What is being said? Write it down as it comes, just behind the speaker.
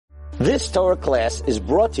This Torah class is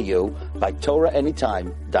brought to you by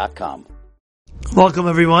TorahAnytime.com. Welcome,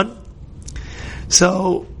 everyone.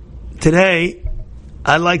 So, today,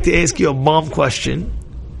 I'd like to ask you a bomb question,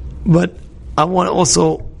 but I want to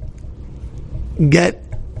also get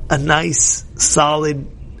a nice, solid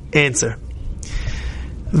answer.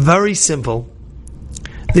 Very simple.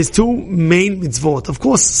 There's two main mitzvot. Of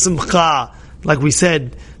course, Simcha, like we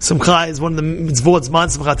said, Simcha is one of the mitzvot. Man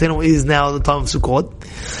Simchatenu is now the time of Sukkot.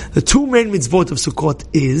 The two main mitzvot of Sukkot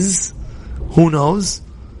is, who knows?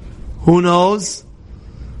 Who knows?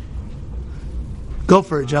 Go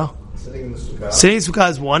for it, Joe. Sitting in the Sukkah. Sitting in Sukkah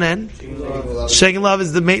is one end. Shaking love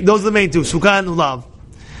is the main. Those are the main two. Sukkah and love.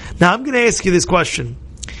 Now I'm going to ask you this question.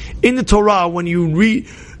 In the Torah, when you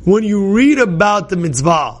read about the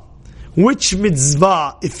mitzvah, which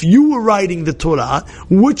mitzvah, if you were writing the Torah,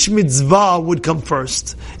 which mitzvah would come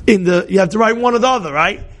first? You have to write one or the other,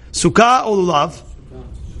 right? Sukkah or lulav?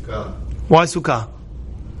 Sukkah. Why Sukkah?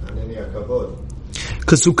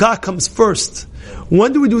 Because Sukkah comes first.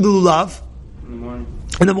 When do we do the lulav? In the morning.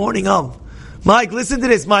 In the morning of. Mike, listen to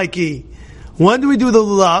this, Mikey. When do we do the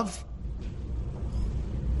lulav?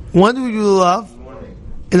 When do we do the lulav?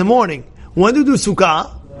 In the morning. When do we do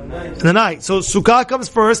Sukkah? In the night. So Sukkah comes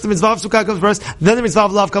first, the mitzvah of Sukkah comes first, then the mitzvah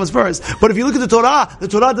of lulav comes first. But if you look at the Torah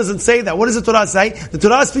doesn't say that. What does the Torah say? The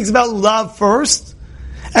Torah speaks about lulav first,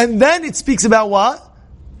 and then it speaks about what?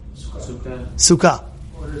 Sukkah.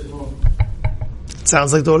 It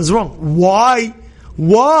sounds like the order is wrong. Why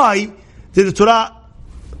did the Torah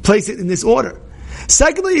place it in this order?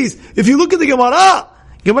 Secondly, if you look at the Gemara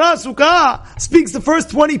Sukkah speaks the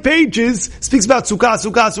first 20 pages, speaks about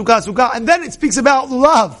Sukkah, and then it speaks about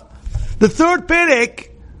lulav. The third perek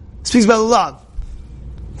speaks about lulav.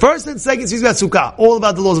 First and second speaks about Sukkah, all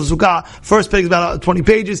about the laws of Sukkah. First perek is about 20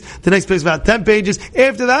 pages, the next perek is about 10 pages.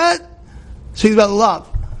 After that, speaks about lulav.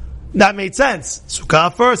 That made sense.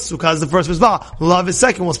 Sukkah first, Sukkah is the first mitzvah. Lulav is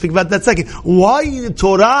second, we'll speak about that second. Why in the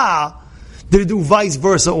Torah did it do vice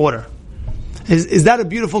versa order? Is that a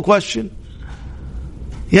beautiful question?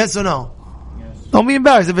 Yes or no? Yes. Don't be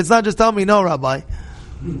embarrassed. If it's not, just tell me no, Rabbi.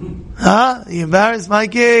 Huh? You embarrassed,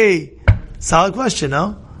 Mikey? Solid question,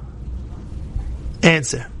 no?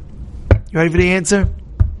 Answer. You ready for the answer?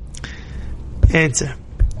 Answer.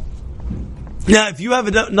 Now, if you have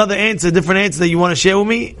another answer, a different answer that you want to share with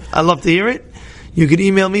me, I'd love to hear it. You can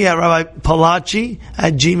email me at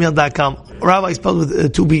rabbipalachi@gmail.com. Rabbi spelled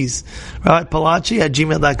with two B's.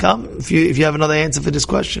 rabbipalachi@gmail.com if you have another answer for this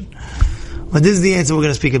question. But this is the answer we're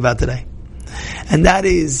going to speak about today. And that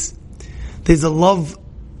is, there's a love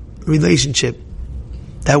relationship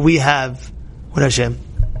that we have with Hashem.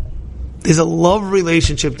 There's a love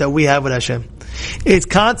relationship that we have with Hashem. It's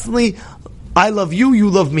constantly, I love you, you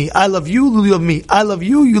love me. I love you, you love me. I love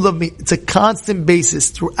you, you love me. It's a constant basis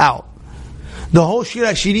throughout. The whole Shir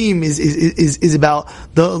HaShirim is about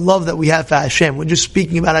the love that we have for Hashem. We're just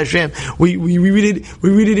speaking about Hashem. We read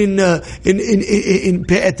it in at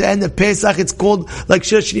the end of Pesach. It's called like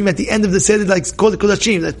Shir HaShirim at the end of the Seder, like it's called the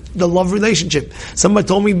Kodashim, the love relationship. Somebody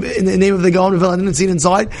told me in the name of the Gaon, I didn't see it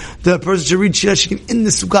inside. The person should read Shir HaShirim in the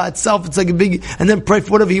Sukkah itself. It's like a big, and then pray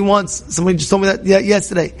for whatever he wants. Somebody just told me that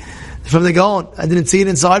yesterday from the Gaon. I didn't see it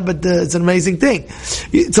inside, but it's an amazing thing.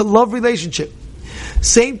 It's a love relationship.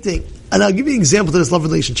 Same thing. And I'll give you an example to this love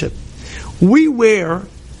relationship. We wear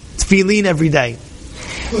tefillin every day.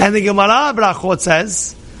 And the Gemara Brachot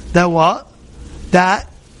says that what?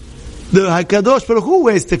 That the HaKadosh Baruch Hu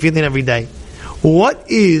wears tefillin every day.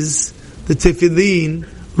 What is the tefillin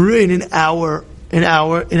written in our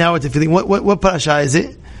tefillin? What parasha is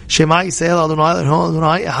it? Shema Yisrael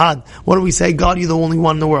Adonai Echad. What do we say? God, you're the only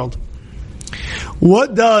one in the world.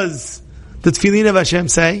 What does the tefillin of Hashem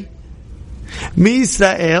say? Mi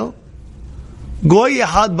Yisrael Goy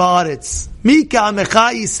Echad Ba'aretz. Mi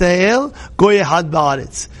ka'amecha Yisrael Goy Echad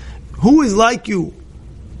Ba'aretz. Who is like you?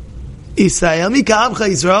 Israel. Mi ka'amcha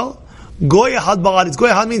Yisrael Goy Echad Ba'aretz. Goy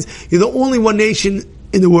Echad means you're the only one nation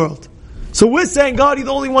in the world. So we're saying, God, you're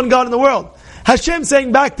the only one God in the world. Hashem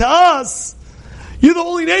saying back to us, you're the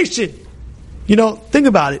only nation. Think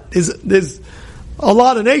about it. There's a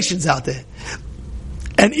lot of nations out there.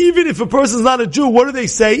 And even if a person's not a Jew, what do they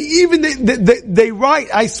say? Even they write.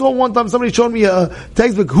 I saw one time somebody showed me a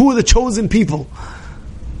textbook. Who are the chosen people?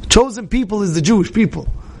 Chosen people is the Jewish people.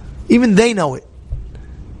 Even they know it.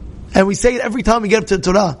 And we say it every time we get up to the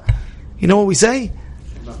Torah. You know what we say?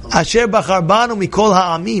 Asher bachar banu mikol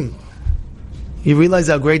ha'amim. You realize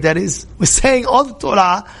how great that is? We're saying on the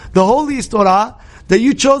Torah, the holiest Torah, that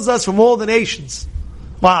you chose us from all the nations.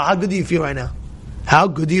 Wow, how good do you feel right now? How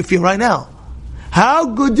good do you feel right now? How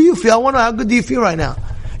good do you feel? I want to know, how good do you feel right now?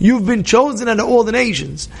 You've been chosen out of all the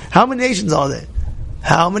nations. How many nations are there?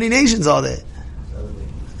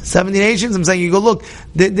 70 nations. I'm saying, you go look,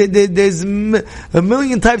 there's a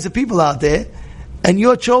million types of people out there, and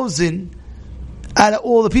you're chosen out of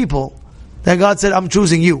all the people that God said, I'm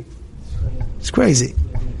choosing you. It's crazy.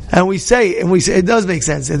 And we say, it does make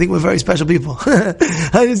sense. I think we're very special people.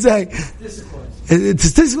 I'm just saying,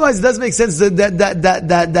 statistics-wise, it does make sense that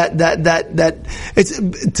it's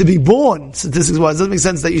to be born. Statistics-wise, it does make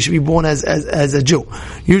sense that you should be born as a Jew.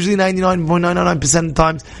 Usually, 99.999% of the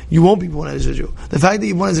times, you won't be born as a Jew. The fact that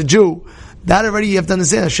you're born as a Jew, that already you have to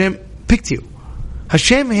understand. Hashem picked you.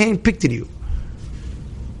 Hashem hand-picked you.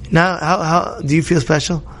 Now, how do you feel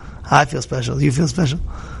special? I feel special. Do you feel special?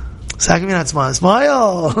 So how come you're not smiling?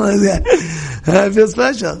 Smile! I feel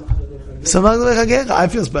special. I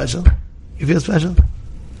feel special. You feel special?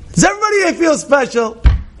 Does everybody feel special?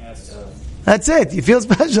 Yes. That's it. You feel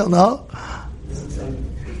special, no?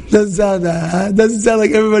 Doesn't sound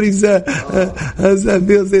like everybody's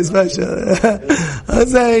feels special. I'm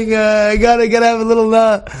saying gotta have a little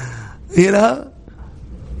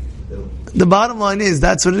The bottom line is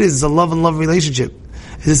that's what it is. It's a love and love relationship.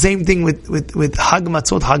 It's the same thing with Hag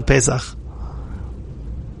Matzot, Hag Pesach.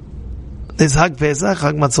 There's Hag Pesach,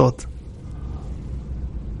 Hag Matzot.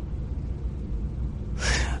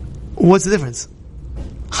 What's the difference?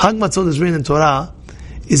 Hag Matzot is written in Torah,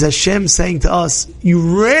 is Hashem saying to us,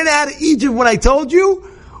 you ran out of Egypt when I told you?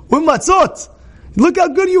 With Matzot. Look how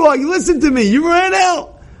good you are. You listened to me. You ran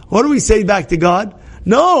out. What do we say back to God?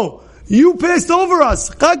 No. You passed over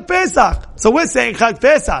us. Chag Pesach. So we're saying Chag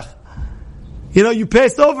Pesach. You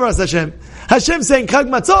passed over us, Hashem. Hashem saying Chag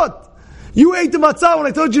Matzot. You ate the matzah when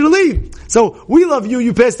I told you to leave. So we love you.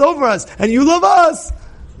 You passed over us. And you love us.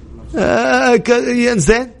 You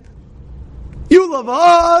understand? You love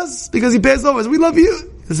us because he passed over us. We love you.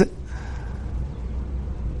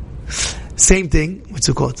 Same thing with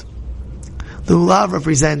Sukkot. The lulav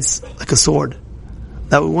represents like a sword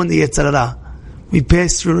that we won the Yetzer Hara. We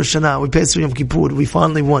passed through Rosh Hashanah. We passed through Yom Kippur. We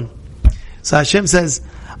finally won. So Hashem says,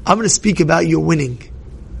 I'm going to speak about your winning.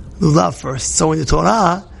 Lulav first. So in the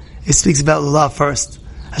Torah, it speaks about lulav first.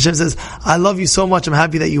 Hashem says, I love you so much. I'm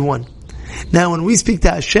happy that you won. Now, when we speak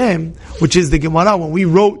to Hashem, which is the Gemara, when we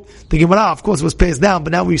wrote the Gemara, of course, it was passed down,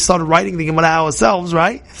 but now we started writing the Gemara ourselves,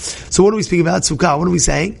 right? So what do we speak about? Sukkah. What are we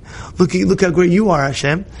saying? Look how great you are,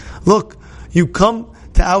 Hashem. Look, you come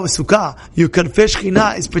to our Sukkah. Your Kanfei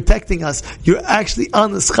Shekhinah is protecting us. You're actually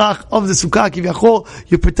on the schach of the Sukkah, Kiviyachol.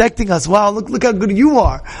 You're protecting us. Wow, look how good you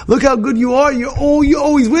are. Look how good you are. You're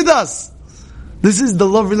always with us. This is the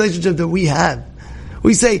love relationship that we have.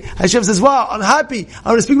 We say, Hashem says, wow, I'm happy. I'm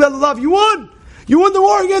going to speak about the love. You won. You won the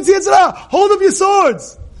war against the Yetzer Hara. Hold up your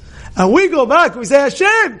swords. And we go back and we say,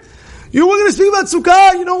 Hashem, you were going to speak about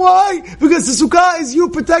Sukkah. You know why? Because the Sukkah is your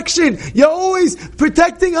protection. You're always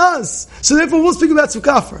protecting us. So therefore we'll speak about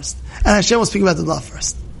Sukkah first. And Hashem will speak about the love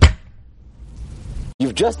first.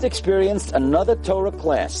 You've just experienced another Torah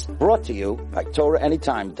class brought to you by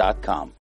TorahAnytime.com.